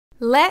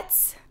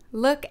Let's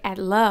look at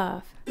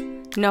love.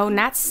 No,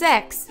 not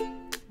sex,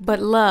 but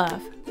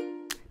love.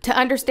 To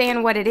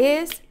understand what it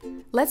is,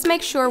 let's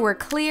make sure we're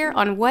clear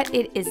on what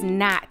it is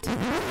not.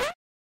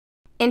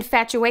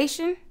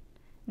 Infatuation?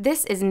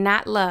 This is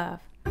not love.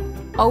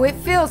 Oh, it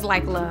feels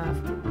like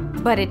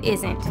love, but it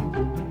isn't.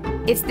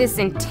 It's this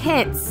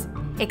intense,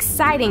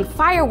 exciting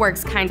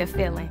fireworks kind of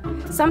feeling,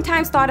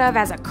 sometimes thought of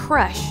as a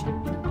crush.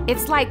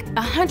 It's like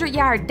a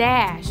 100-yard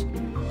dash.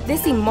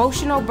 This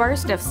emotional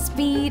burst of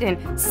speed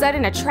and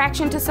sudden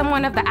attraction to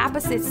someone of the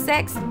opposite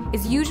sex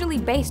is usually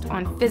based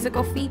on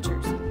physical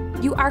features.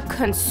 You are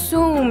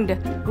consumed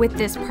with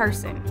this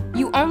person.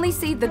 You only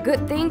see the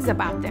good things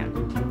about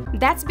them.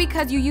 That's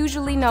because you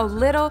usually know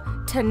little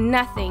to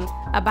nothing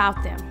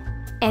about them.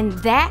 And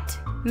that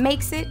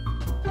makes it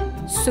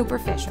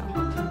superficial.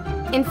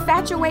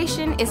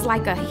 Infatuation is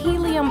like a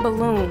helium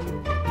balloon.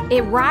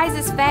 It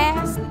rises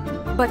fast,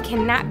 but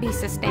cannot be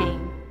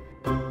sustained.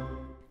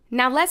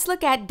 Now let's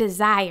look at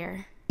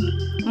desire.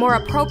 More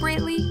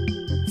appropriately,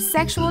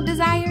 sexual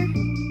desire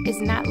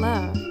is not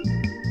love.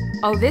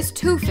 Oh, this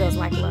too feels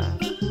like love,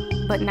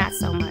 but not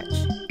so much.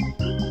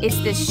 It's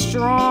this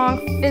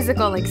strong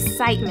physical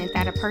excitement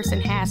that a person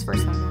has for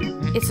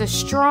someone. It's a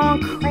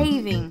strong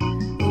craving,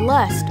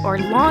 lust, or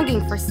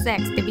longing for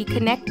sex to be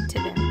connected to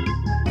them.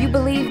 You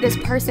believe this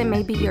person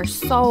may be your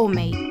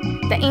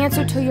soulmate, the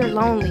answer to your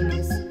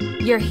loneliness,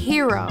 your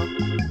hero.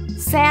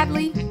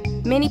 Sadly,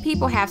 many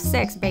people have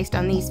sex based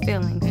on these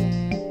feelings,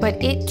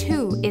 but it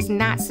too is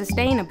not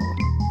sustainable.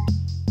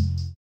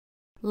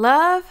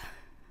 Love?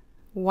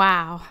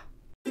 Wow.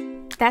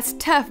 That's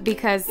tough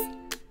because,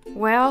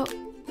 well,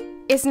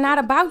 it's not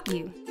about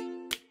you.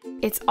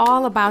 It's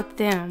all about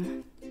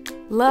them.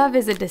 Love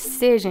is a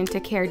decision to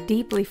care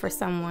deeply for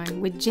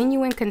someone with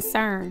genuine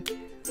concern,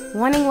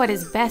 wanting what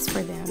is best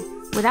for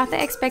them without the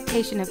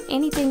expectation of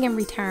anything in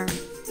return.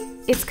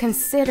 It's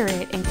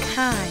considerate and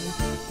kind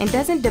and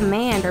doesn't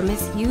demand or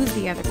misuse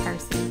the other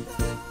person.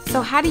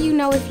 So how do you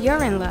know if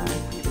you're in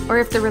love or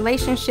if the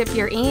relationship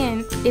you're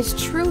in is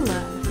true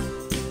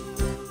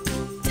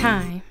love?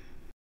 Time.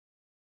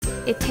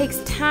 It takes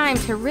time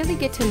to really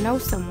get to know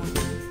someone,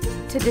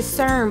 to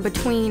discern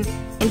between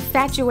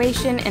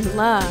infatuation and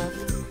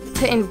love,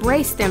 to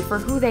embrace them for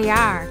who they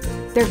are,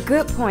 their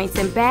good points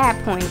and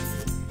bad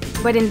points.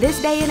 But in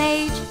this day and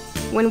age,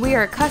 when we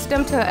are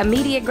accustomed to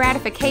immediate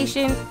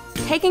gratification,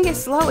 taking it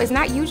slow is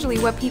not usually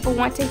what people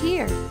want to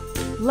hear.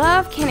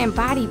 Love can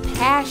embody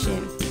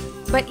passion,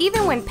 but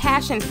even when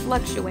passion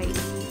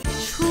fluctuates,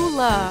 true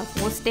love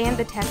will stand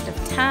the test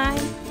of time,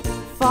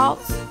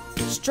 faults,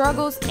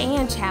 struggles,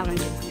 and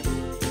challenges.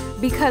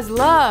 Because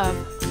love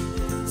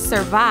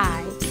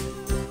survives.